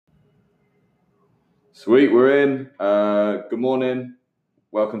Sweet, we're in. Good morning.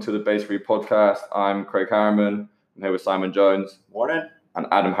 Welcome to the Base 3 podcast. I'm Craig Harriman. I'm here with Simon Jones. Morning. And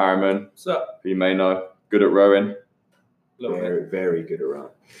Adam Harriman. What's up? Who you may know. Good at rowing. Very good at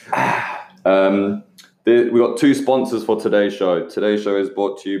rowing. We got two sponsors for today's show. Today's show is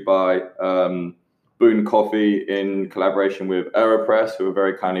brought to you by Boone Coffee in collaboration with AeroPress, who have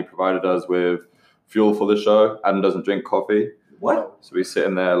very kindly provided us with fuel for the show. Adam doesn't drink coffee. What? So we sit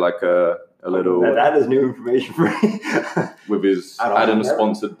in there like a little... That is new information for me. with his... Adam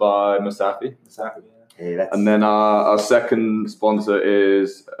sponsored by Musafi. Hey, and then our second sponsor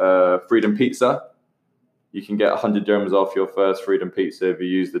is Freedom Pizza. You can get 100 dirhams off your first Freedom Pizza if you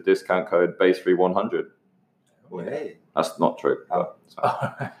use the discount code BASE3100. Hey. That's not true. Oh. So,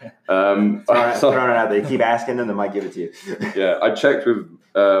 they keep asking and they might give it to you. Yeah, I checked with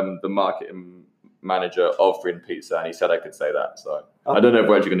the marketing manager of Freedom Pizza and he said I could say that. So I don't know if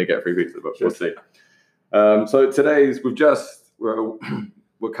we're actually going to get free pizza, but we'll see. So today's we're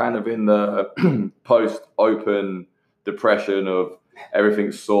kind of in the post-open depression of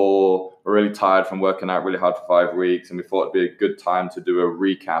everything sore. We're really tired from working out really hard for 5 weeks, and we thought it'd be a good time to do a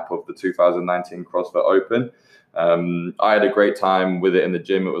recap of the 2019 CrossFit Open. I had a great time with it in the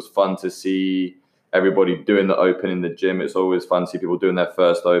gym. It was fun to see everybody doing the Open in the gym. It's always fun to see people doing their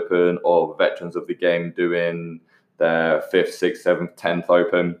first Open or veterans of the game doing their 5th, 6th, 7th, 10th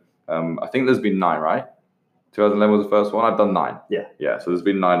Open. I think there's been 9, right? 2011 was the first one. I've done 9. Yeah. So there's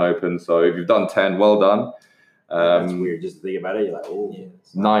been 9 Opens. So if you've done 10, well done. That's weird. Just to think about it, you're like, oh.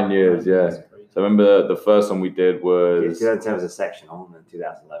 9 years, yeah. So I remember the first one we did was... 2010 was a sectional, and then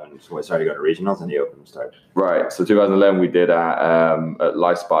 2011 was when we started going to regionals, and the Open started. Right. So 2011 we did at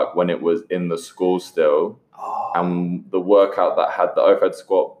Life Spark when it was in the school still. Oh. And the workout that had the overhead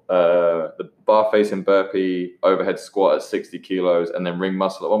squat, the bar facing burpee, overhead squat at 60 kilos, and then ring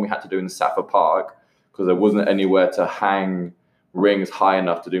muscle up, one we had to do in Safa Park because there wasn't anywhere to hang rings high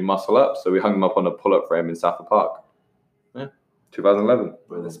enough to do muscle up. So we hung them up on a pull-up frame in Safa Park. Yeah. 2011.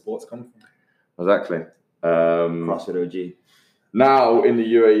 Where the sports come from. Exactly. CrossFit OG. Now in the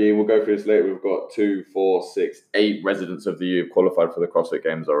UAE, we'll go through this later. We've got 2, 4, 6, 8 residents of the U qualified for the CrossFit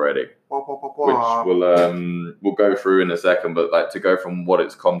Games already, which we'll go through in a second. But like to go from what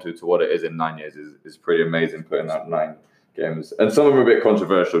it's come to what it is in 9 years is pretty amazing. Putting out 9 games, and some of them are a bit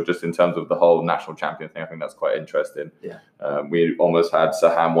controversial just in terms of the whole national champion thing. I think that's quite interesting. Yeah. We almost had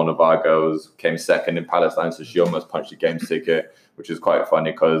Saham, one of our girls, came second in Palestine, so she almost punched the games ticket, which is quite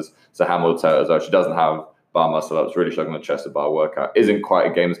funny because Saham will tell us, oh, she doesn't have bar muscle ups, really struggling with chest to bar workout. Isn't quite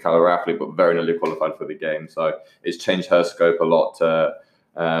a games caliber athlete, but very nearly qualified for the game. So it's changed her scope a lot to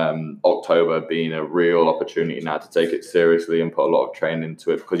October being a real opportunity now to take it seriously and put a lot of training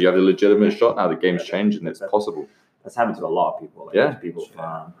into it because you have a legitimate shot now. The game's changed and it's possible. That's happened to a lot of people. People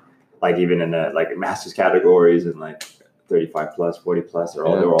from like even in the masters categories and like 35 plus, 40 plus, they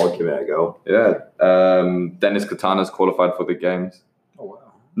were all giving it a go. Yeah. Dennis Katana's qualified for the games. Oh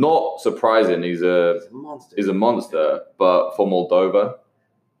wow. Not surprising. He's a monster. But for Moldova,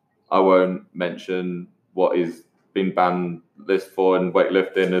 I won't mention what he's been banned list for in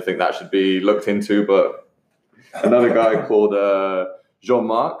weightlifting. I think that should be looked into. But another guy called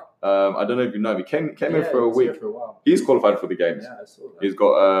Jean-Marc. I don't know if you know him. He came in for a week. For a while. He's qualified for the games. Yeah, I saw that. He's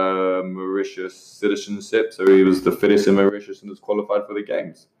got Mauritius citizenship, so he was the fittest in Mauritius and was qualified for the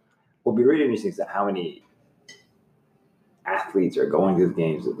games. Will be really interesting to how many athletes are going to the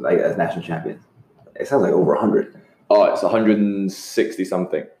games like as national champions. It sounds like over 100. Oh, it's 160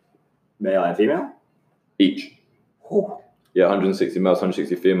 something. Male and female? Each. Ooh. Yeah, 160 males,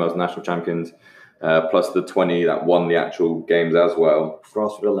 160 females, national champions. Plus the 20 that won the actual games as well.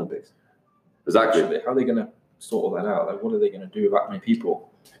 CrossFit Olympics. Exactly. Actually, how are they going to sort all that out? Like, what are they going to do with that many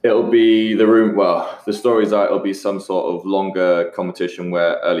people? It'll be the stories are it'll be some sort of longer competition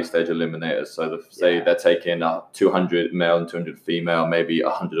where early stage eliminators. So they're taking 200 male and 200 female, maybe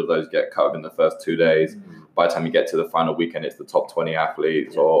 100 of those get cut in the first 2 days. By the time you get to the final weekend, it's the top 20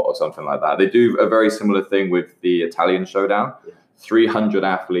 athletes or something like that. They do a very similar thing with the Italian showdown. 300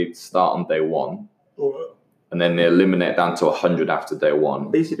 athletes start on day 1. And then they eliminate down to 100 after day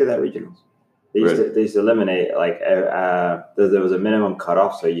 1. They used to do that regionals. They used to eliminate, like, there was a minimum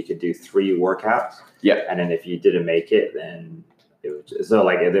cutoff, so you could do 3 workouts. Yeah. And then if you didn't make it, then it was just, so,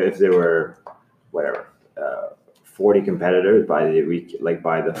 like, if there were, 40 competitors by the week, like,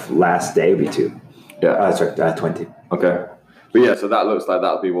 by the last day, it would be 2. Yeah. 20. Okay. But yeah, so that looks like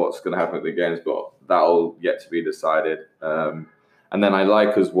that'll be what's going to happen at the games, but that'll yet to be decided. And then I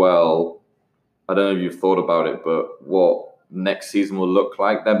like as well, I don't know if you've thought about it, but what next season will look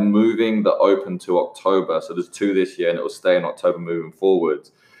like. They're moving the Open to October. So there's 2 this year and it will stay in October moving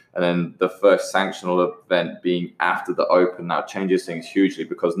forwards. and then the first sanctional event being after the Open now changes things hugely,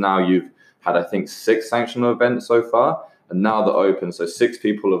 because now you've had, I think, 6 sanctional events so far, and now the Open, so 6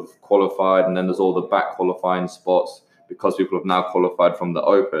 people have qualified, and then there's all the back qualifying spots because people have now qualified from the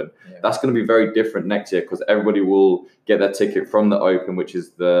Open. Yeah. That's going to be very different next year, because everybody will get their ticket from the Open, which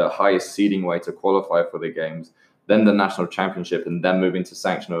is the highest seeding way to qualify for the games, then the national championship, and then moving to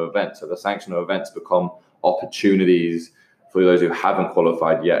sanctional events. So the sanctional events become opportunities for those who haven't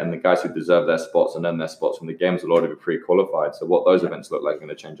qualified yet, and the guys who deserve their spots and then their spots from the games will already be pre-qualified. So what those events look like are going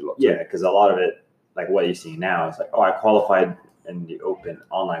to change a lot too. Yeah, because a lot of it, like what you see now, is like, oh, I qualified in the Open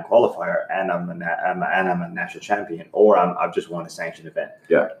online qualifier, and I'm a national champion, or I've just won a sanctioned event.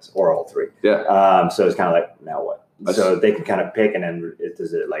 Yeah, or all 3. Yeah. So it's kind of like, now what? So they can kind of pick, and then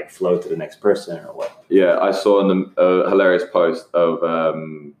does it like flow to the next person or what? Yeah, I saw a hilarious post of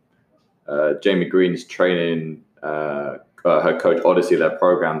Jamie Green's training, her coach Odyssey, their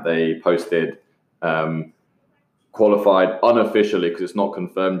program. They posted qualified unofficially, because it's not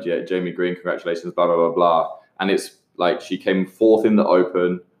confirmed yet. Jamie Green, congratulations, blah, blah, blah, blah. And it's like she came 4th in the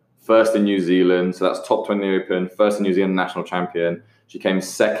Open, 1st in New Zealand. So that's top 20 Open, 1st in New Zealand national champion. She came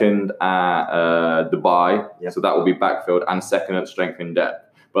 2nd at Dubai. Yep. So that will be backfilled, and 2nd at strength in depth.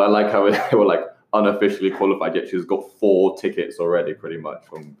 But I like how they were like unofficially qualified, yet she's got 4 tickets already pretty much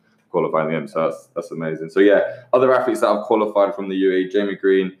from qualifying them. So that's amazing. So yeah, other athletes that have qualified from the UAE, Jamie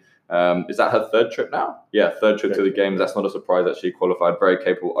Green, is that her 3rd trip now? Yeah, 3rd trip to the games. That's not a surprise that she qualified. Very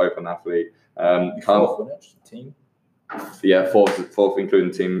capable Open athlete. 4th team. Yeah, fourth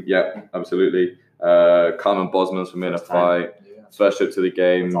including team. Yeah, absolutely. Carmen Bosman's from in a fight. Yeah. 1st trip to the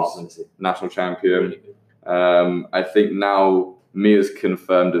games. Awesome. National champion. Really, I think now Mia's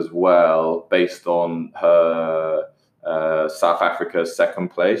confirmed as well, based on her South Africa's 2nd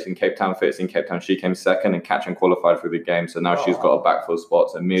place in Cape Town Fits in Cape Town. She came 2nd, and Katrin qualified for the game. So now she's got a backfill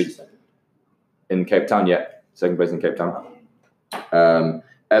spot. So Mia's in Cape Town, 2nd place in Cape Town.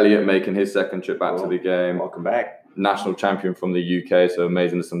 Elliot making his 2nd trip back to the game. Welcome back. National champion from the UK, so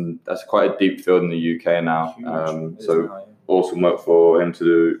amazing. That's quite a deep field in the UK now. So awesome work for him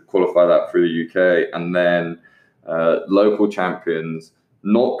to qualify that through the UK. And then local champions,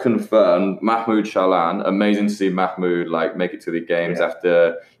 not confirmed, Mahmoud Shalan. Amazing to see Mahmoud like make it to the games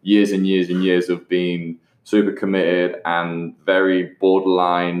after years and years and years of being super committed and very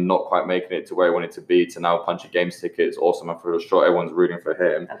borderline, not quite making it to where he wanted to be, to now punch a games tickets. Awesome. I'm pretty sure everyone's rooting for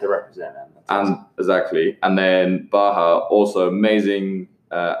him. And to represent him. Awesome. Exactly. And then Baha, also amazing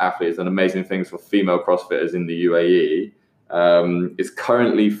athletes and amazing things for female CrossFitters in the UAE. Is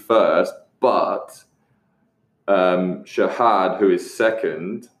currently 1st, but Shahad, who is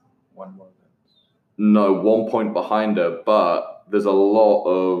 2nd, 1 more. No, 1 point behind her, but there's a lot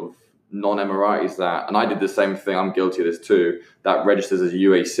of non-Emiratis that, and I did the same thing, I'm guilty of this too, that registers as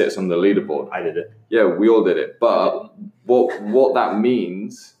UAE sits on the leaderboard. I did it. Yeah, we all did it. But what that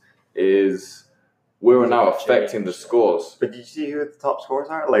means is we're now affecting the scores. But did you see who the top scores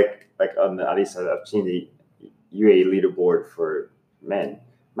are? Like on the, at least I've seen the UAE leaderboard for men.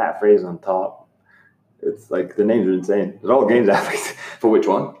 Matt Fraser on top. It's like the names are insane. They're all games athletes. For which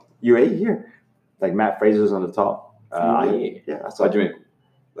one? UAE here. Like Matt Fraser's on the top. UAE? Yeah, that's what do you mean?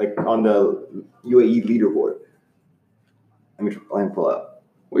 Like on the UAE leaderboard. Let me pull it up.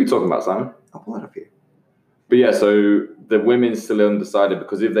 What are you talking about, Simon? I'll pull it up here. But yeah, so the women's still undecided,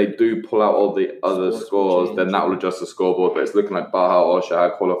 because if they do pull out all the other scores, then that will adjust the scoreboard. But it's looking like Baha or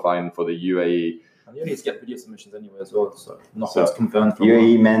Shahad qualifying for the UAE. And you need to get video submissions anyway as well, so nothing's confirmed. For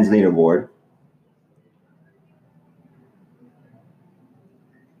UAE men's leaderboard.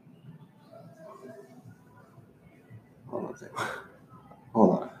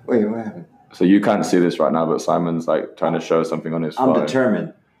 Hold on. Wait, what happened? So you can't see this right now, but Simon's like trying to show something on his phone. I'm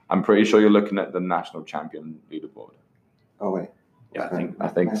determined. I'm pretty sure you're looking at the national champion leaderboard. Oh wait. Yeah, I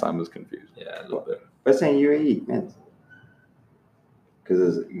think Simon's confused. Yeah, a little bit. But it's saying UAE men's. Because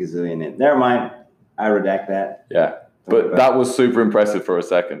there's a gazillion in. Never mind. I redact that. Yeah. But that was super impressive for a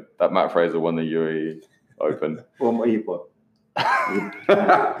second, that Matt Fraser won the UAE Open. What do you put?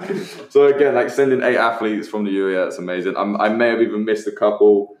 So again, like sending 8 athletes from the UAE, that's amazing. I may have even missed a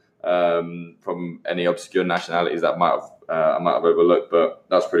couple from any obscure nationalities that I might have overlooked, but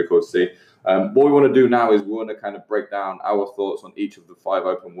that's pretty cool to see. What we want to do now is we want to kind of break down our thoughts on each of the 5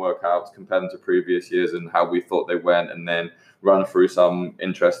 open workouts, compare them to previous years and how we thought they went, and then run through some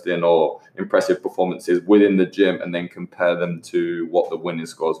interesting or impressive performances within the gym, and then compare them to what the winning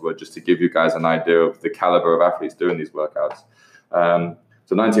scores were, just to give you guys an idea of the caliber of athletes doing these workouts.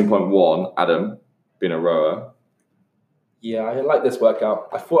 So 19.1, Adam, being a rower. Yeah, I like this workout.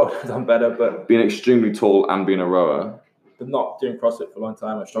 I thought I would have done better, but... Being extremely tall and being a rower. but not doing CrossFit for a long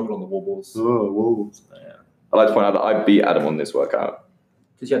time. I struggled on the wall balls. Oh, whoa. Yeah. I'd like to point out that I beat Adam on this workout.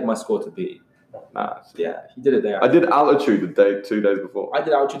 Because you had my score to beat. Nah. Yeah, he did it there. I did altitude 2 days before. I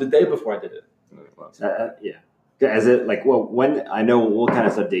did altitude the day before I did it. Yeah. As it like, well, when I know we'll kind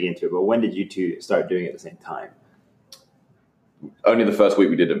of start digging into it, but when did you two start doing it at the same time? Only the first week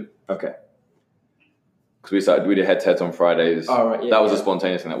we did them. Okay. Because we did head-to-heads on Fridays. Oh, right, yeah, that was a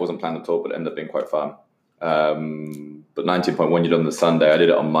spontaneous thing that wasn't planned at all, but it ended up being quite fun. But 19.1 you did on the Sunday. I did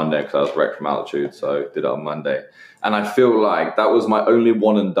it on Monday because I was wrecked from altitude, so did it on Monday. And I feel like that was my only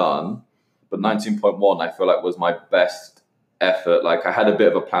one and done. But 19.1 I feel like was my best effort. Like I had a bit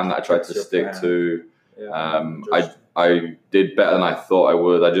of a plan that I tried to stick to. Yeah, I did better than I thought I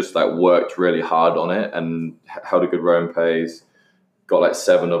would. I just like worked really hard on it and held a good rowing pace. Got like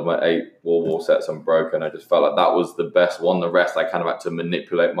 7 of my 8 wall sets unbroken. I just felt like that was the best one. The rest I kind of had to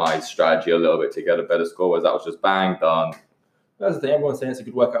manipulate my strategy a little bit to get a better score. Whereas that was just bang, done. That's the thing. Everyone's saying it's a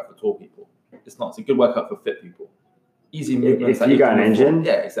good workout for tall people. It's not. It's a good workout for fit people. Easy movements. If you got an engine?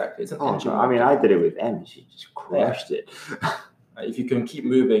 Yeah, exactly. It's an engine. I mean, I did it with Em and she just crushed it. If you can keep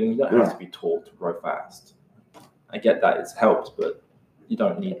moving, you don't have to be tall to row fast. I get that. It helps, but you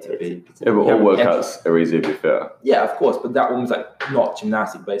don't need to be. Yeah, but all workouts are easy to be fair. Yeah, of course, but that one was like not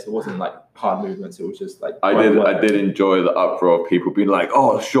gymnastic based. It wasn't like hard movements. It was just like. I did enjoy the uproar of people being like,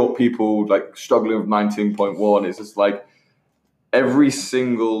 "Oh, short people like struggling with 19.1." It's just like every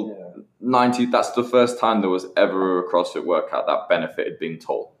single 90. That's the first time there was ever a CrossFit workout that benefited being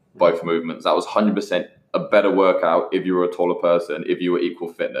tall. Both movements. That was 100% a better workout if you were a taller person. If you were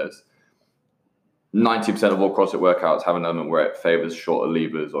equal fitness. 90% of all CrossFit workouts have an element where it favors shorter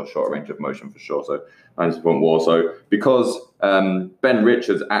levers or shorter range of motion for sure. So 90.1. So because Ben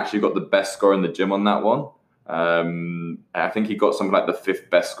Richards actually got the best score in the gym on that one. I think he got something like the 5th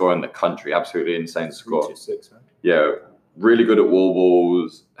best score in the country. Absolutely insane score. 326, right? Yeah, really good at wall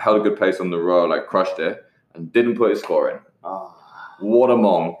balls. Held a good pace on the row, like crushed it, and didn't put his score in. What a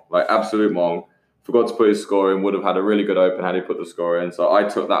mong, like absolute mong. Forgot to put his score in, would have had a really good open had he put the score in. So I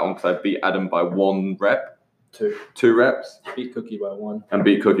took that one because I beat Adam by 1 rep. 2 reps. Beat Cookie by 1. And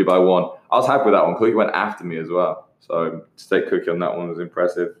beat Cookie by 1. I was happy with that one. Cookie went after me as well. So to take Cookie on that one was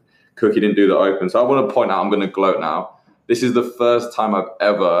impressive. Cookie didn't do the open. So I want to point out, I'm going to gloat now. This is the first time I've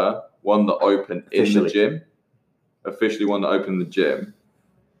ever won the open in the gym. Officially won the open in the gym.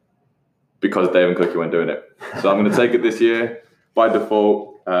 Because Dave and Cookie weren't doing it. So I'm going to take it this year by default.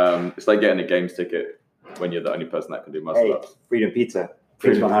 It's like getting a games ticket when you're the only person that can do muscle ups. Freedom Pizza,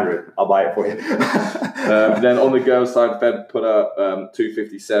 Pizza 100. I'll buy it for you. Then on the girls' side, Fed put up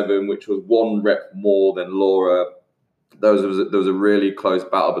 257, which was 1 rep more than Laura. There was a really close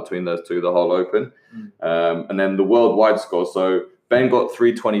battle between those two the whole open. And then the worldwide score. So Ben got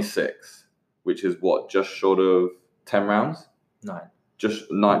 326, which is what, just short of 10 rounds? 9. Just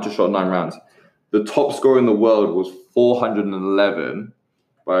short of 9 rounds. The top score in the world was 411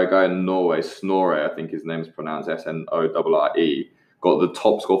 by a guy in Norway, Snorre, I think his name's pronounced Snorre. Got the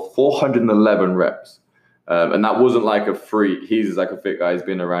top score, 411 reps. And that wasn't like a free, he's like a fit guy, he's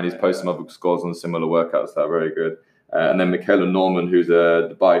been around, he's posted some other scores on similar workouts that are very good. And then Michaela Norman, who's a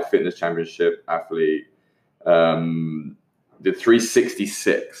Dubai Fitness Championship athlete, did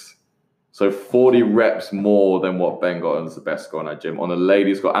 366. So 40 reps more than what Ben got as the best score in our gym on the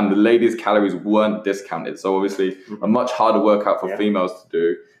ladies' score. And the ladies' calories weren't discounted. So obviously a much harder workout for females to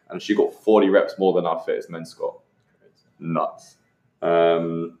do. And she got 40 reps more than our fittest men's score. Nuts.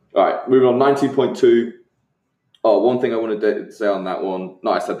 All right, moving on, 19.2. Oh, one thing I wanted to say on that one.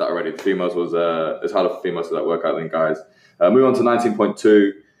 No, I said that already. The females was, it's harder for females to that workout than guys. Moving on to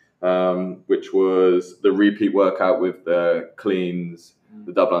 19.2, which was the repeat workout with the cleans,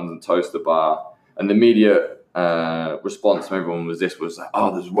 the double unders and toaster bar. And the immediate response from everyone was like,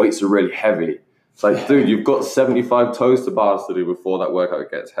 oh, those weights are really heavy. It's like, dude, you've got 75 toaster bars to do before that workout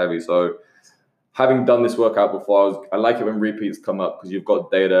gets heavy. So having done this workout before, I like it when repeats come up because you've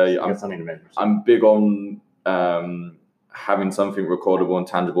got data. I'm big on having something recordable and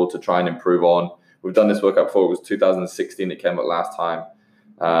tangible to try and improve on. We've done this workout before. It was 2016. It came up last time.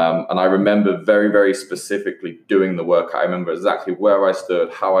 And I remember very, very specifically doing the workout. I remember exactly where I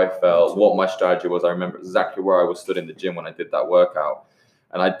stood, how I felt, what my strategy was. I remember exactly where I was stood in the gym when I did that workout.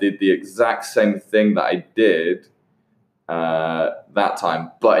 And I did the exact same thing that I did that time,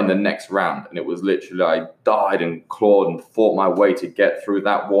 but in the next round. And it was literally, I died and clawed and fought my way to get through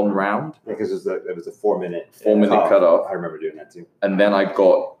that one round. Yeah, because it was a 4-minute cutoff. I remember doing that too. And then I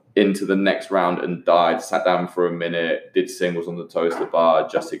got into the next round and died, sat down for a minute, did singles on the toaster bar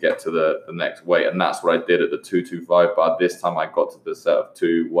just to get to the next weight. And that's what I did at the 225 bar. This time I got to the set of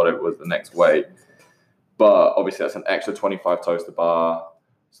 2, whatever was the next weight. but obviously that's an extra 25 toes to bar.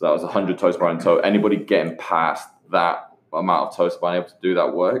 So that was 100 toes bar in total. Anybody getting past that amount of toes to bar able to do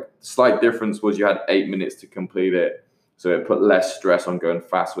that work. The slight difference was you had 8 minutes to complete it. So it put less stress on going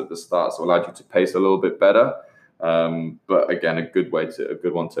fast at the start. So it allowed you to pace a little bit better. But again, a good one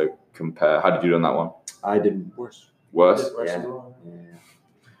to compare. How did you do on that one? I did worse. Worse? Yeah.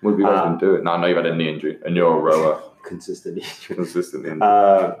 What have you guys been doing? No, I know you've had a knee injury and you're a rower. Consistently.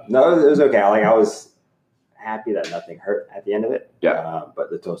 No, it was okay. Like, I was happy that nothing hurt at the end of it. Yeah. But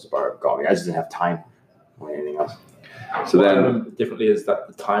the toes to bar got me. I just didn't have time or anything else. So what I remember differently is that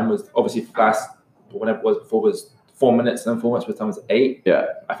the time was obviously fast. But whenever it was before was 4 minutes, and 4 minutes per time was 8. Yeah.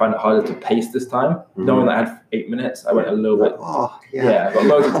 I found it harder to pace this time. Knowing that I had 8 minutes, I went a little bit. Oh, Yeah, I got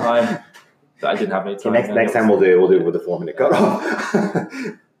loads of time that I didn't have any time. Next time we'll do it with a 4 minute cutoff.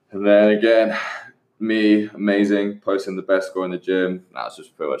 And then again, me, amazing, posting the best score in the gym. That's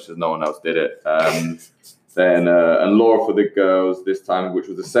just pretty much because no one else did it. Then and Laura for the girls this time, which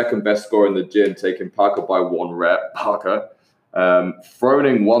was the second best score in the gym, taking Parker by 1 rep. Parker.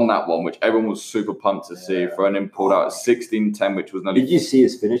 Froning won that one, which everyone was super pumped to see. Froning pulled out 16:10, which was nearly. Did you see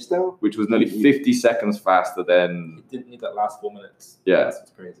his finish though? Which was nearly 50 seconds faster than. He didn't need that last 4 minutes. Yeah,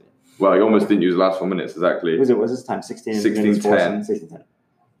 that's crazy. Well, he almost didn't use the last 4 minutes exactly. Was his time 16:10? 16:10.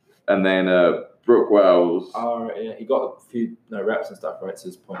 And then Brooke Wells. Yeah, he got a few reps and stuff, right? To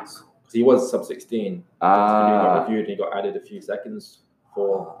his points. Because he was sub 16. He got reviewed and he got added a few seconds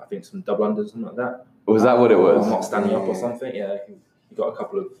for, I think, some double unders, something like that. Was that what it was? Not standing up or something. Yeah, he got a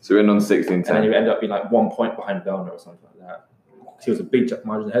couple of. So we're in on 16:10. And then he ended up being like 1 point behind Velner or something like that. He was a big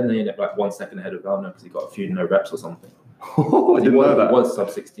margin ahead, and then he ended up like 1 second ahead of Velner because he got a few reps or something. Oh, I didn't know that. It was sub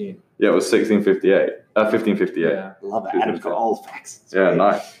 16. Yeah, it was 16:58. 15:58. Yeah, love it. Adam's got all the facts. Yeah,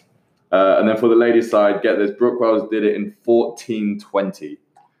 nice. And then for the ladies' side, get this: Brooke Wells did it in 14:20.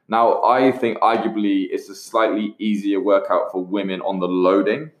 Now, I think arguably it's a slightly easier workout for women on the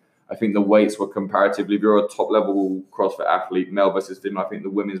loading. I think the weights were comparatively, if you're a top-level CrossFit athlete, male versus female, I think the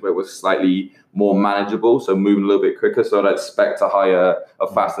women's weight was slightly more manageable, so moving a little bit quicker. So I'd expect a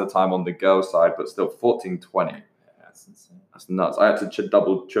faster time on the girls' side, but still 14:20. Yeah, that's insane. That's nuts. I had to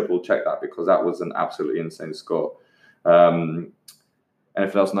triple check that because that was an absolutely insane score.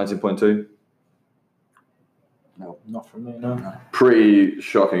 Anything else? 19.2? No, not from me, no. Pretty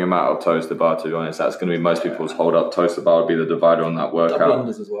shocking amount of toes to bar, to be honest. That's going to be most people's hold up. Toes to bar would be the divider on that workout. Double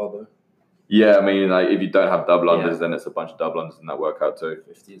unders as well, though. Yeah, I mean, like if you don't have double unders, then it's a bunch of double unders in that workout too.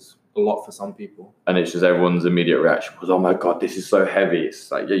 50 is a lot for some people. And it's just everyone's immediate reaction was, oh my God, this is so heavy.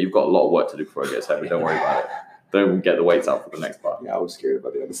 It's like, yeah, you've got a lot of work to do before it gets heavy. Don't worry about it. Don't get the weights out for the next part. Yeah, I was scared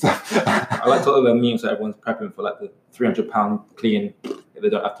about the other stuff. I like all the memes that everyone's prepping for like the 300-pound clean. If they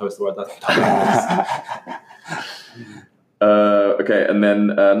don't have toes to bar, that's okay, and then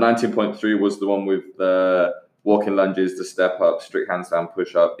 19.3 was the one with the walking lunges, the step up, strict handstand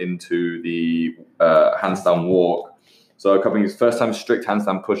push up into the handstand walk. So a couple of things. First time strict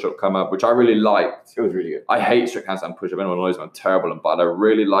handstand push up come up, which I really liked. It was really good. I hate strict handstand push up. Anyone knows I'm terrible, but I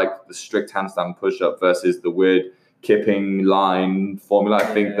really like the strict handstand push up versus the weird kipping line formula. I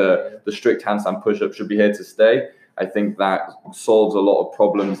think the strict handstand push up should be here to stay. I think that solves a lot of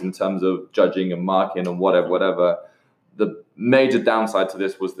problems in terms of judging and marking and whatever. The major downside to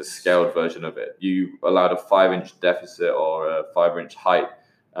this was the scaled version of it. You allowed a 5-inch deficit or a 5-inch height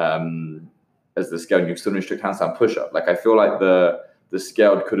as the scale, and you've still done strict handstand push-up. Like I feel like the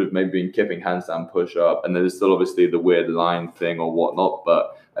scaled could have maybe been kipping handstand push-up, and there's still obviously the weird line thing or whatnot.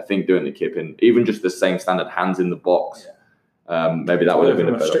 But I think doing the kipping, even just the same standard hands in the box, maybe that would have been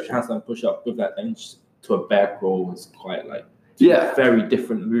a better strict handstand push-up with that bench to a bear crawl was quite like very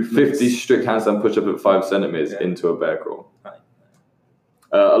different movements. 50 strict handstand push-up at 5 centimeters into a bear crawl.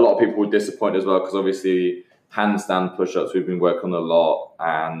 A lot of people were disappointed as well because obviously handstand push-ups we've been working on a lot,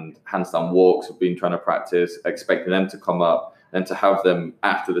 and handstand walks we've been trying to practice, expecting them to come up, and to have them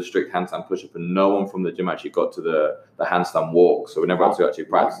after the strict handstand push-up, and no one from the gym actually got to the handstand walk, so we never had to actually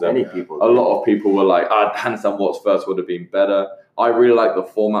practice them. A lot of people were like, handstand walks first would have been better. I really like the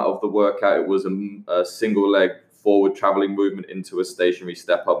format of the workout. It was a single leg forward traveling movement into a stationary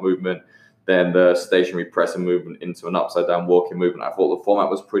step up movement, then the stationary pressing movement into an upside down walking movement. I thought the format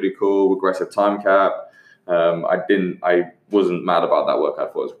was pretty cool. Aggressive time cap. I wasn't mad about that workout.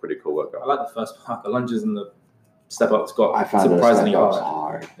 I thought it was a pretty cool workout. I like the first part. The lunges and the step ups got surprisingly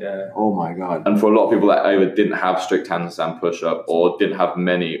hard. Yeah. Oh my God. And for a lot of people that either didn't have strict handstand push up or didn't have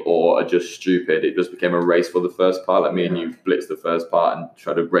many or are just stupid, it just became a race for the first part. Like me and you blitzed the first part and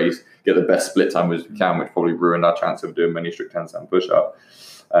tried to get the best split time as we can, which probably ruined our chance of doing many strict handstand push up.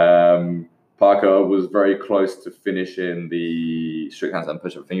 Parker was very close to finishing the strict handstand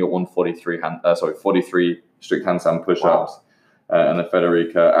push-up. I think he got 43 strict handstand push-ups. Wow. And then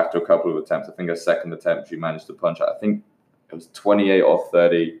Federica, after a couple of attempts, I think her second attempt, she managed to punch out. I think it was 28 or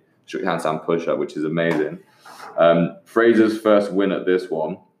 30 strict handstand push-up, which is amazing. Fraser's first win at this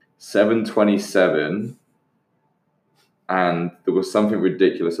one, 7:27, and there was something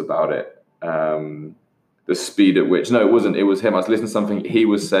ridiculous about it. The speed at which, no, it wasn't. It was him. I was listening to something. He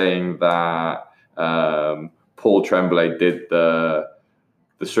was saying that Paul Tremblay did the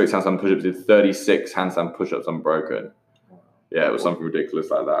strict handstand push-ups, did 36 handstand push-ups unbroken. Yeah, it was something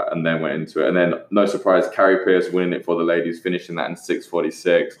ridiculous like that, and then went into it. And then, no surprise, Carrie Pierce winning it for the ladies, finishing that in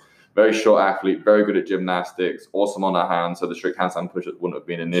 6:46. Very short athlete, very good at gymnastics, awesome on her hands, so the strict handstand push-ups wouldn't have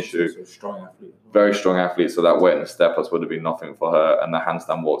been an issue. So strong athlete. Very strong athlete, so that weight and the step-ups would have been nothing for her, and the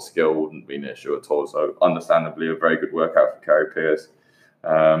handstand walk skill wouldn't be an issue at all. So, understandably, a very good workout for Carrie Pierce.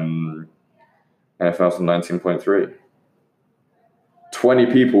 And it fell from 19.3. 20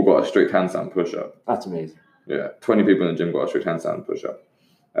 people got a strict handstand push-up. That's amazing. Yeah, 20 people in the gym got a strict handstand push-up.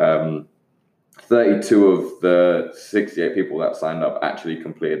 32 of the 68 people that signed up actually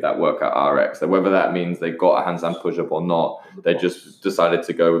completed that workout RX. So whether that means they got a handstand push-up or not, they just decided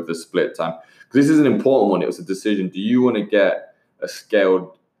to go with the split time. Because this is an important one. It was a decision. Do you want to get a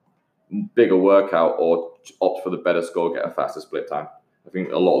scaled, bigger workout or opt for the better score, get a faster split time? I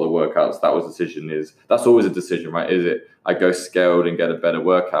think a lot of the workouts, that's always a decision, right? Is it I go scaled and get a better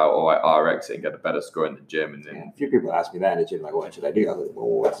workout, or I RX it and get a better score in the gym? And then a few people ask me that in the gym, like, what should I do? I was like,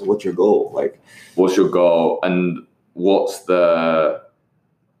 well, what's your goal? Like, what's your goal, and what's the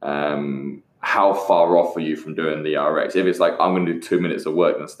how far off are you from doing the RX? If it's like, I'm going to do 2 minutes of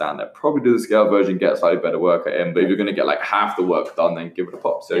work and stand there, probably do the scale version, get a slightly better workout in. But if you're going to get like half the work done, then give it a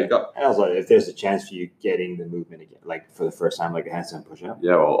pop. So you go. And also, if there's a chance for you getting the movement again, like for the first time, like a handstand push-up.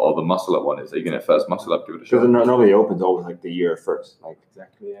 Yeah, or the muscle up one is. Are you going to first muscle up, give it a shot? Because normally Open's always like the year first. Like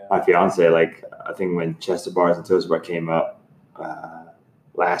exactly. Yeah. My fiance, like I think when chest bars and toes bar came up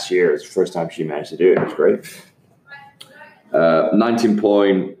last year, it was the first time she managed to do it. It was great.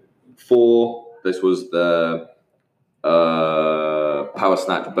 19.4. This was the power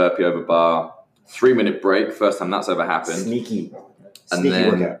snatch burpee over bar. 3-minute break. First time that's ever happened. Sneaky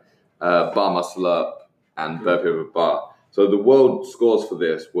then workout. Bar muscle up and burpee over bar. So the world scores for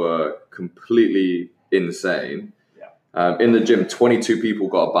this were completely insane. Yeah. In the gym, 22 people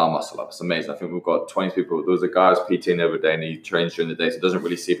got a bar muscle up. It's amazing. I think we've got 20 people. There was a guy who was PTing the other day, and he trains during the day, so he doesn't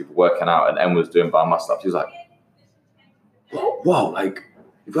really see people working out. And Em was doing bar muscle ups. He was like, whoa, like,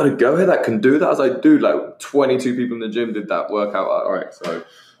 you've got a go here that can do that? I was like, dude, like 22 people in the gym did that workout RX. So,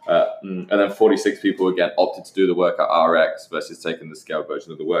 and then 46 people again opted to do the workout RX versus taking the scale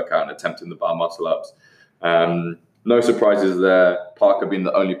version of the workout and attempting the bar muscle ups. No surprises there. Parker being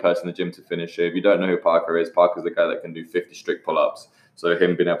the only person in the gym to finish it. If you don't know who Parker is, Parker's the guy that can do 50 strict pull-ups. So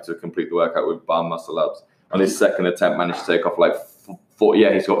him being able to complete the workout with bar muscle ups. On his second attempt, managed to take off like 40.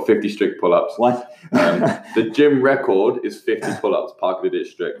 Yeah, he's got 50 strict pull-ups. What? The gym record is 50 pull-ups. Parker did it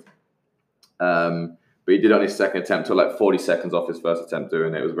strict. But he did on his second attempt, took like 40 seconds off his first attempt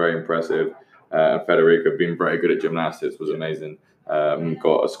doing it. It was very impressive. And Federica, being very good at gymnastics, was amazing.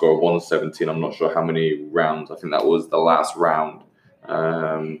 Got a score of 117. I'm not sure how many rounds. I think that was the last round.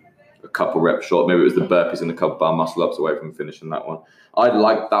 A couple reps short. Maybe it was the burpees and a couple bar muscle ups away from finishing that one. I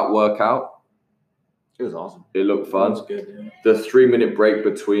liked that workout. It was awesome. It looked fun. It was good, yeah. The 3-minute break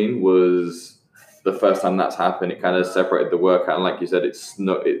between was the first time that's happened. It kind of separated the workout. And like you said, it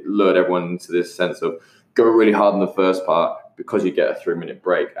lured everyone into this sense of go really hard in the first part because you get a 3-minute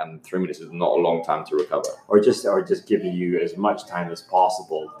break. And 3 minutes is not a long time to recover. Or just giving you as much time as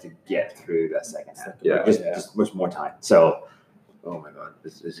possible to get through that second half. Yeah. Just much more time. So, oh my God,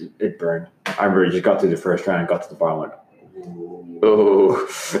 it burned. I remember you just got through the first round, got to the bar and went, oh.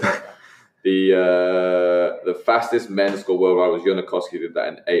 The fastest men's score worldwide was Yonakoski, did that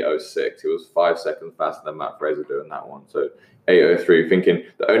in 8:06. It was 5 seconds faster than Matt Fraser doing that one. So 8:03. Thinking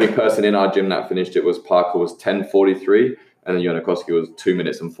the only person in our gym that finished it was Parker, was 10:43, and then Yonakoski was 2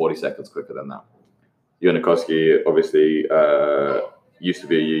 minutes and 40 seconds quicker than that. Yonakoski obviously used to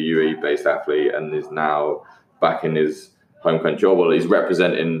be a UAE based athlete and is now back in his home country. Well, he's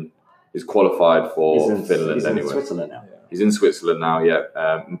qualified for Finland anyway. He's in Switzerland now. He's in Switzerland now, yeah.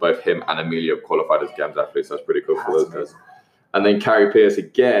 Both him and Amelia qualified as GAMS athletes. So that's pretty cool for those guys. And then Carrie Pierce,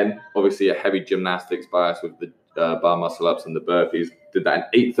 again, obviously a heavy gymnastics bias with the bar muscle ups and the burpees. Did that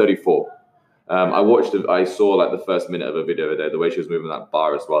in 8:34. I saw like the first minute of a video there. The way she was moving that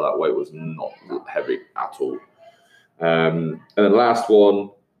bar as well, that weight was not heavy at all. And then last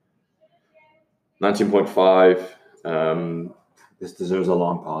one, 19.5. This deserves a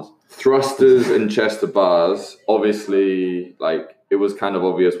long pause. Thrusters and chest to bars, obviously, like, it was kind of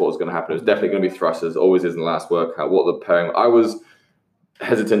obvious what was going to happen. It was definitely going to be thrusters, always is in the last workout. What the pairing, I was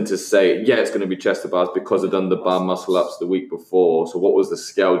hesitant to say, yeah, it's going to be chest to bars because I'd done the bar muscle ups the week before. So what was the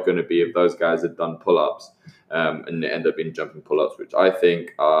scale going to be if those guys had done pull-ups? And it ended up being jumping pull-ups, which I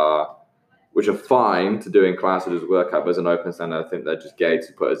think are fine to do in classes as a workout, but as an open standard, I think they're just gay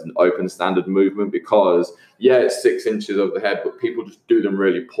to put as an open standard movement because, yeah, it's 6 inches over the head, but people just do them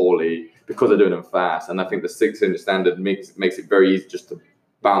really poorly because they're doing them fast. And I think the 6 inch standard makes it very easy just to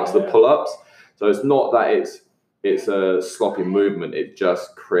bounce the pull-ups. So it's not that it's a sloppy movement. It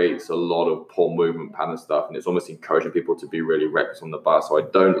just creates a lot of poor movement pattern stuff, and it's almost encouraging people to be really reckless on the bar. So I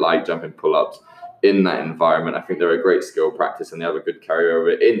don't like jumping pull-ups in that environment. I think they're a great skill practice, and they have a good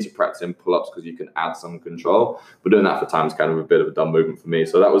carryover into practicing pull-ups because you can add some control. But doing that for time is kind of a bit of a dumb movement for me.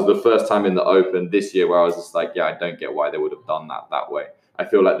 So that was the first time in the Open this year where I was just like, yeah, I don't get why they would have done that way. I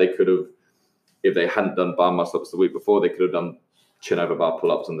feel like they could have, if they hadn't done bar muscle-ups the week before, they could have done chin over bar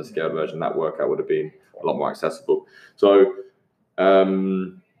pull-ups on the scaled version. That workout would have been a lot more accessible. So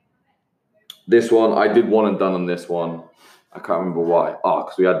this one, I did one and done on this one. I can't remember why. Oh,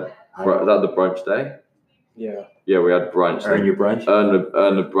 because we had, was that the brunch day? Yeah. Yeah, we had brunch. Earn your brunch? Earn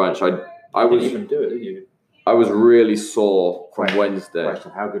the brunch. I was, didn't even do it, did you? I was really sore from Wednesday.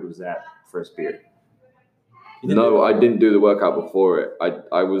 Question, how good was that first beer? No, I didn't do the workout before it.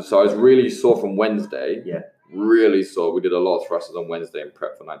 I was really sore from Wednesday. Yeah. Really sore. We did a lot of thrusters on Wednesday in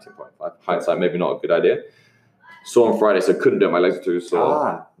prep for 19.5. Hindsight, maybe not a good idea. Sore on Friday, so couldn't do it. My legs were too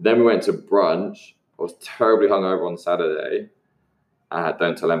sore. Then we went to brunch. I was terribly hungover on Saturday.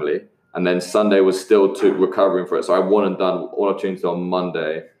 Don't tell Emily. And then Sunday was still recovering for it. So I won and done all opportunities on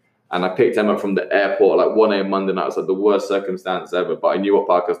Monday. And I picked Emma from the airport at like 1 a.m. Monday night. It was like the worst circumstance ever. But I knew what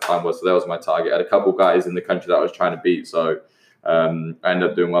Parker's time was, so that was my target. I had a couple guys in the country that I was trying to beat. So I ended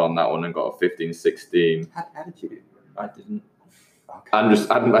up doing well on that one and got a 15-16. How did you do? I didn't. Okay.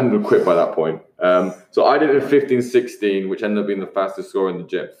 I'm quit by that point. So I did it in 15-16, which ended up being the fastest score in the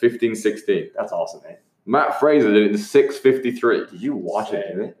gym. 15-16. That's awesome, man. Matt Fraser did it in 6:53. Did you watch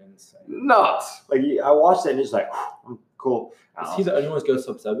it do it? Nuts. Like I watched it and it's like, cool. Is he the only one who goes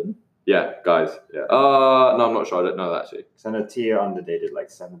sub-7? Yeah, guys. Yeah. No, I'm not sure. I don't know that actually. So I know Tia on the day did like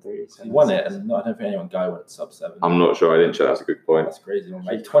 7:30. He won it, and I don't think anyone guy went sub-7. I'm not sure. I didn't check. That's a good point. That's crazy.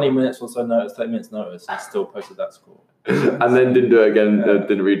 Like 20 minutes or so notice, 30 minutes notice, and still posted that score. And then didn't do it again.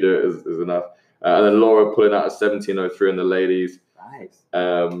 Didn't redo it as enough. And then Laura pulling out a 17:03 in the ladies. Nice.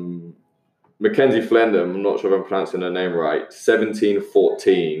 Mackenzie Flendham, I'm not sure if I'm pronouncing her name right,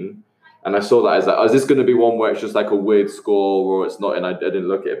 17:14. And I saw that as like, is this going to be one where it's just like a weird score or it's not? And I didn't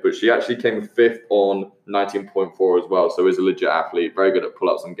look at it. But she actually came 5th on 19.4 as well. So is a legit athlete, very good at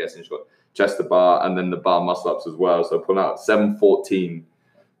pull-ups, I'm guessing. She's got chest to bar and then the bar muscle-ups as well. So pulling out 7:14.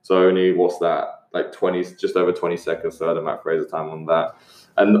 So only, what's that? Like 20, just over 20 seconds. So I had Matt Fraser time on that.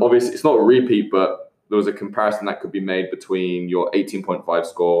 And obviously it's not a repeat, but there was a comparison that could be made between your 18.5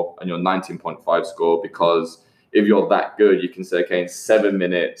 score and your 19.5 score, because if you're that good, you can say, okay, in 7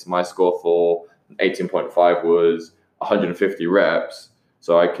 minutes, my score for 18.5 was 150 reps.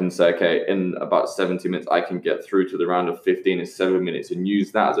 So I can say, okay, in about 70 minutes, I can get through to the round of 15 in 7 minutes and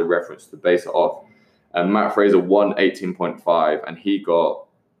use that as a reference to base it off. And Matt Fraser won 18.5 and he got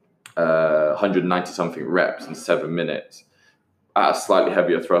 190 something reps in 7 minutes at a slightly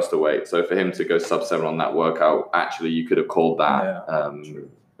heavier thruster weight. So for him to go sub-7 on that workout, actually you could have called that,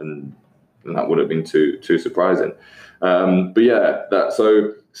 and that would have been too surprising. But yeah,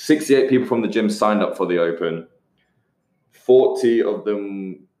 so 68 people from the gym signed up for the Open. 40 of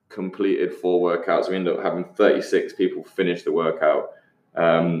them completed 4 workouts. We ended up having 36 people finish the workout.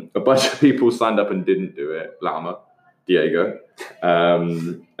 A bunch of people signed up and didn't do it. Lama, Diego.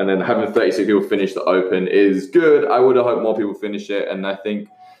 And then having 36 people finish the Open is good. I would have hoped more people finish it. And I think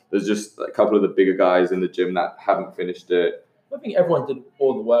there's just a couple of the bigger guys in the gym that haven't finished it. I think everyone did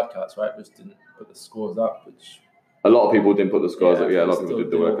all the workouts, right? Just didn't put the scores up, which... A lot of people didn't put the scores up. Yeah, a lot of people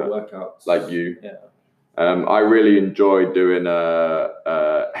did the workouts. Like you. Yeah. I really enjoyed doing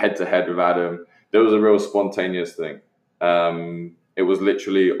a head-to-head with Adam. There was a real spontaneous thing. It was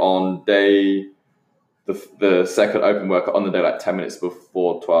literally on day... The second Open workout on the day, like 10 minutes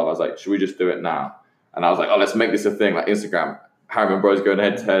before 12, I was like, should we just do it now? And I was like, oh, let's make this a thing, like Instagram. Harry and Bros going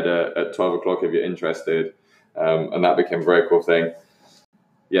head-to-head at 12 o'clock if you're interested. And that became a very cool thing.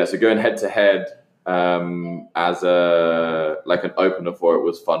 Yeah, so going head-to-head as an opener for it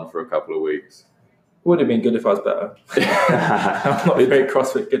was fun for a couple of weeks. Would have been good if I was better. I'm not very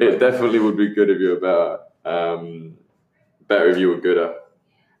CrossFit good. It definitely would be good if you were better. Better if you were gooder.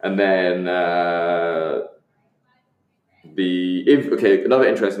 And then Another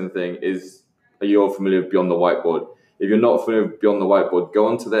interesting thing is, are you all familiar with Beyond the Whiteboard? If you're not familiar with Beyond the Whiteboard, go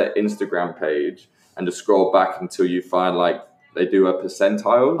onto their Instagram page and just scroll back until you find like they do a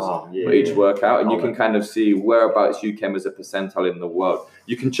percentiles for each workout, and you can kind of see whereabouts you came as a percentile in the world.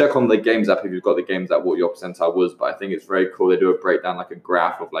 You can check on the Games app if you've got the Games app what your percentile was, but I think it's very cool. They do a breakdown, like a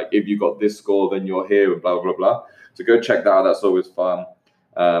graph of like, if you got this score, then you're here, and blah, blah, blah. So go check that out. That's always fun.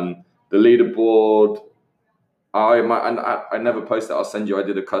 The leaderboard, I never posted it. I'll send you. I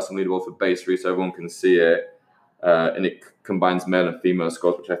did a custom leaderboard for base 3 so everyone can see it. And it combines male and female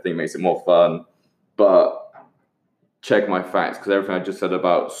scores, which I think makes it more fun. But check my facts, because everything I just said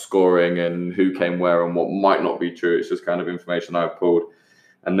about scoring and who came where and what might not be true, it's just kind of information I've pulled.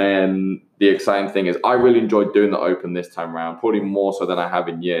 And then the exciting thing is I really enjoyed doing the Open this time around, probably more so than I have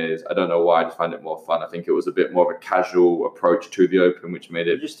in years. I don't know why, I just find it more fun. I think it was a bit more of a casual approach to the Open, which made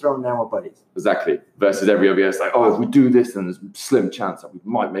it... You're just throwing down with buddies. Exactly. Versus every other year, it's like, oh, if we do this, then there's a slim chance that we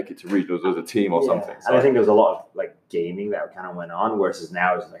might make it to regionals as a team or something. So and I think there was a lot of like gaming that kind of went on, versus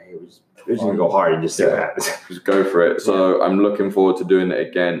now it's like, hey, we're just going to go hard and just see what happens. Just go for it. So I'm looking forward to doing it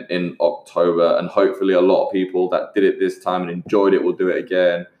again in October, and hopefully a lot of people that did it this time and enjoyed it will do it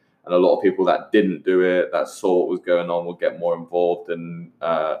again. And a lot of people that didn't do it, that saw what was going on, will get more involved, and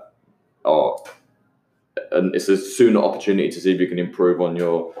it's a sooner opportunity to see if you can improve on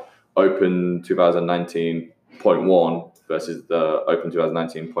your Open 2019.1 versus the Open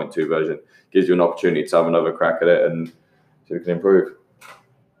 2019.2 version. Gives you an opportunity to have another crack at it and see if you can improve.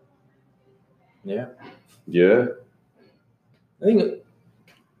 Yeah. I think,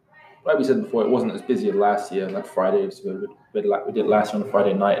 like we said before, it wasn't as busy as last year. Like Fridays, we did last year on a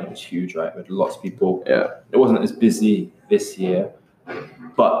Friday night, and it was huge, right? We had lots of people. Yeah. It wasn't as busy this year,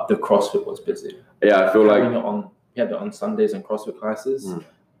 but the CrossFit was busy. Yeah, I feel like we had it on Sundays and CrossFit classes, and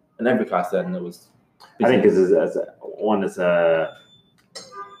every class then it was busy. I think it's a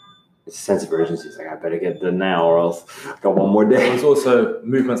sense of urgency. It's like, I better get done now, or else I got one more day. There was also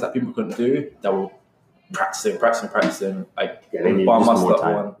movements that people couldn't do that were practicing. Like bar muscle up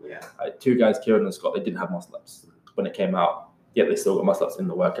one. Yeah. Like 2 guys, Kieran and Scott, they didn't have muscle ups when it came out. Yet they still got muscle ups in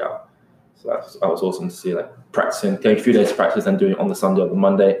the workout. So that was awesome to see. Like practicing, getting a few days to practice, and doing it on the Sunday or the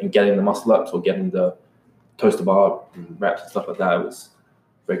Monday, and getting the muscle ups or getting the toaster bar reps and stuff like that. It was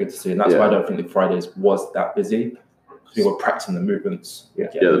very good to see, and that's why I don't think the Fridays was that busy. We were practicing the movements. The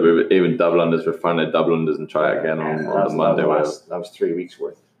movement, even double unders, we're finding double unders and try it again on the Monday. That was 3 weeks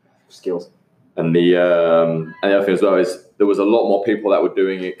worth of skills. And the other thing as well is there was a lot more people that were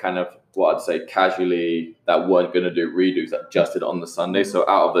doing it kind of, what I'd say, casually, that weren't going to do redos, that just did it on the Sunday. So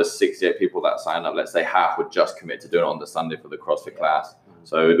out of the 68 people that signed up, let's say half would just commit to doing it on the Sunday for the CrossFit class.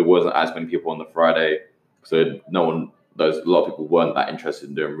 So there wasn't as many people on the Friday. So a lot of people weren't that interested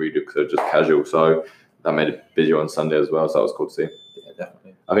in doing redo because they're just casual. So that made it busier on Sunday as well. So that was cool to see. Yeah,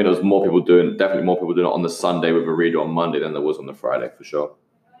 definitely. I think there was definitely more people doing it on the Sunday with a redo on Monday than there was on the Friday, for sure.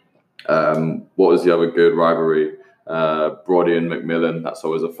 What was the other good rivalry? Brody and McMillan. That's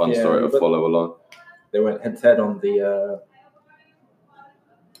always a fun story to follow along. They went head to head on the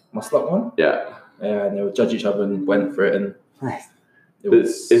muscle up one. Yeah, and they would judge each other and went for it. And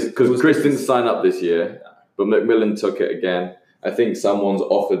it's because Chris didn't sign up this year, but McMillan took it again. I think someone's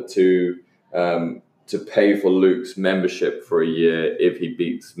offered to pay for Luke's membership for a year if he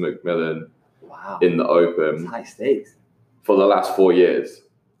beats McMillan in the Open. That's high stakes. For the last 4 years.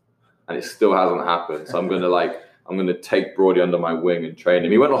 And it still hasn't happened. So I'm gonna take Brody under my wing and train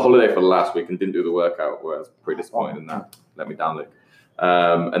him. He went on holiday for the last week and didn't do the workout, where I was pretty disappointed in that. Let me down, Luke.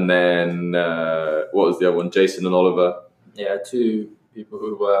 And then what was the other one? Jason and Oliver. Yeah, 2 people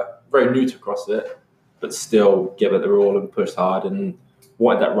who were very new to CrossFit, but still give it their all and push hard and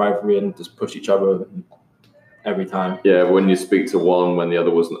wanted that rivalry and just push each other every time. Yeah, when you speak to one when the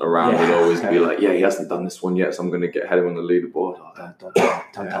other wasn't around, he'd always be like, he hasn't done this one yet, so I'm going to get ahead of him on the leaderboard. Oh,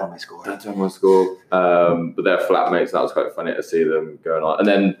 don't tell him my score. Don't tell him my score. But they're flatmates, and that was quite funny to see them going on. And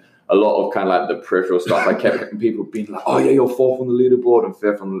then a lot of kind of like the peripheral stuff. I kept getting people being like, oh yeah, you're 4th on the leaderboard and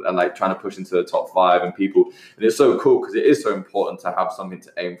 5th, and like trying to push into the top 5, and it's so cool because it is so important to have something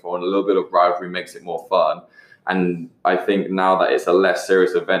to aim for, and a little bit of rivalry makes it more fun. And I think now that it's a less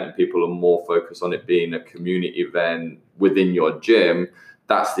serious event and people are more focused on it being a community event within your gym,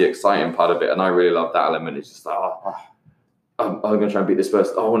 that's the exciting part of it. And I really love that element. It's just like, I'm going to try and beat this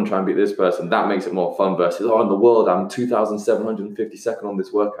person. I want to try and beat this person. That makes it more fun versus, in the world, I'm 2,752nd on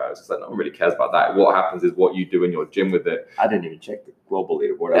this workout. It's just like, no one really cares about that. What happens is what you do in your gym with it. I didn't even check the global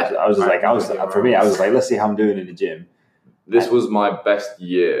leaderboard. I was like, let's see how I'm doing in the gym. This was my best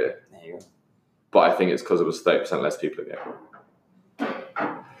year. There you go. But I think it's because it was 30% less people again.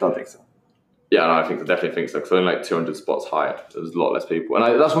 Don't think so. Yeah, no, I definitely think so. Because only like 200 spots higher. There's a lot less people,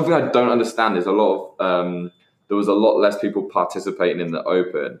 and that's one thing I don't understand. Is a lot of there was a lot less people participating in the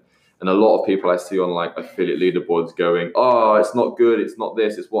Open, and a lot of people I see on like affiliate leaderboards going, "Oh, it's not good. It's not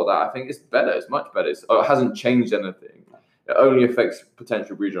this. It's what that." I think it's better. It's much better. It hasn't changed anything. It only affects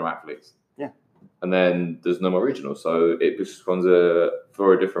potential regional athletes. Yeah. And then there's no more regional, so it just runs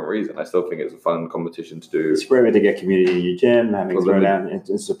for a different reason. I still think it's a fun competition to do. It's a great way to get community in your gym, having throwdown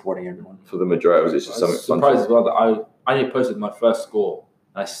and supporting everyone. For the majority, it's just something fun. Surprised as well that I only posted my first score.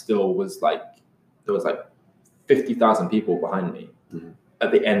 And I still was like, there was like 50,000 people behind me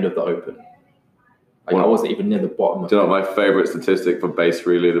at the end of the Open. Like I wasn't even near the bottom. Do you know what my favorite statistic for base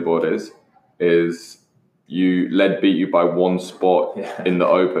 3 leaderboard is Led beat you by 1 spot in the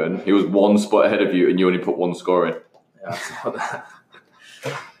Open. He was 1 spot ahead of you, and you only put 1 score in. Yeah, I saw that.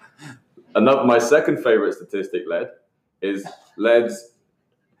 My second favorite statistic, is Led's.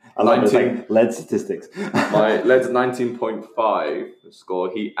 I love like Led statistics. My Led's 19.5 score.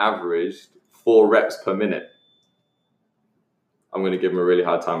 He averaged 4 reps per minute. I'm going to give him a really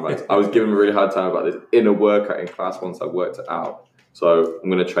hard time about this. I was giving him a really hard time about this in a workout in class once I worked it out. So I'm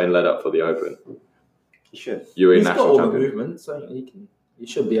going to train Led up for the Open. He should. He's got all the movement, so he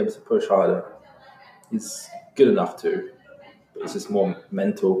should be able to push harder. He's good enough to, but it's just more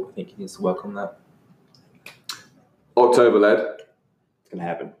mental. I think he needs to work on that. October, Led. It's going to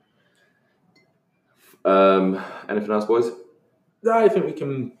happen. Anything else, boys? No, I think we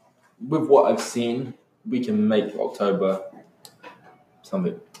can, with what I've seen, we can make October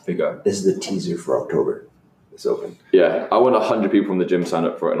something bigger. This is the teaser for October. It's open. Yeah, I want 100 people from the gym sign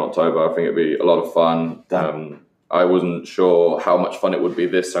up for it in October. I think it'd be a lot of fun. I wasn't sure how much fun it would be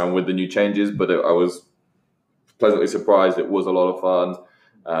this time with the new changes, but I was pleasantly surprised. It was a lot of fun.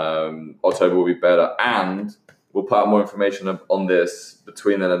 October will be better, and we'll put out more information on this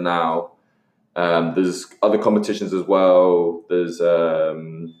between then and now. There's other competitions as well. There's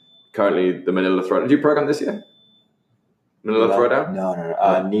currently the Manila Throwdown. Did you program this year? Manila Throwdown? No.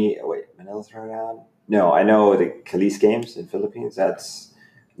 Manila Throwdown? No, I know the Calise Games in Philippines. That's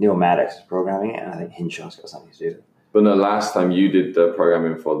Neil Maddox programming it, and I think Hinshaw's got something to do with it. But the last time you did the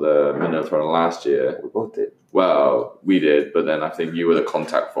programming for the Manila Throwdown last year. We both did. Well, we did, but then I think you were the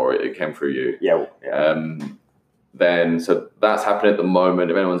contact for it. It came through you. Yeah. So that's happening at the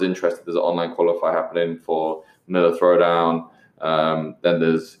moment. If anyone's interested, there's an online qualifier happening for Manila Throwdown. Then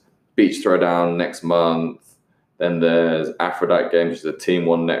there's Beach Throwdown next month. Then there's Aphrodite Games, which is a team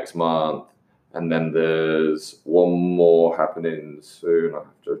one next month. And then there's one more happening soon. I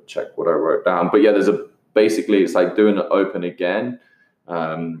have to check what I wrote down. But yeah, basically it's like doing it open again.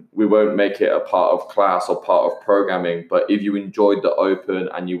 We won't make it a part of class or part of programming, but if you enjoyed the Open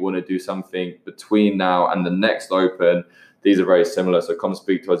and you want to do something between now and the next Open, these are very similar. So come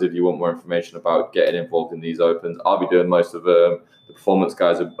speak to us if you want more information about getting involved in these Opens. I'll be doing most of them. The performance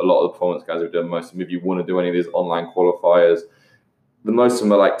guys, a lot of the performance guys are doing most of them. If you want to do any of these online qualifiers, the most of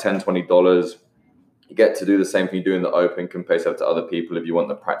them are like $10, $20. You get to do the same thing you do in the Open, compare yourself to other people. If you want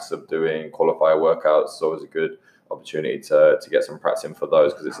the practice of doing qualifier workouts, it's always a good opportunity to get some practice in for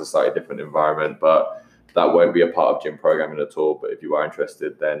those because it's a slightly different environment, but that won't be a part of gym programming at all. But if you are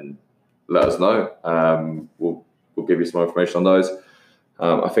interested, then let us know. We'll give you some more information on those.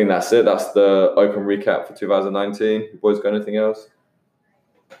 I think that's it. That's the Open recap for 2019. You boys got anything else?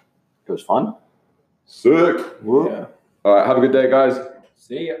 It was fun. Sick. Yeah. All right. Have a good day, guys.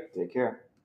 See ya. Take care.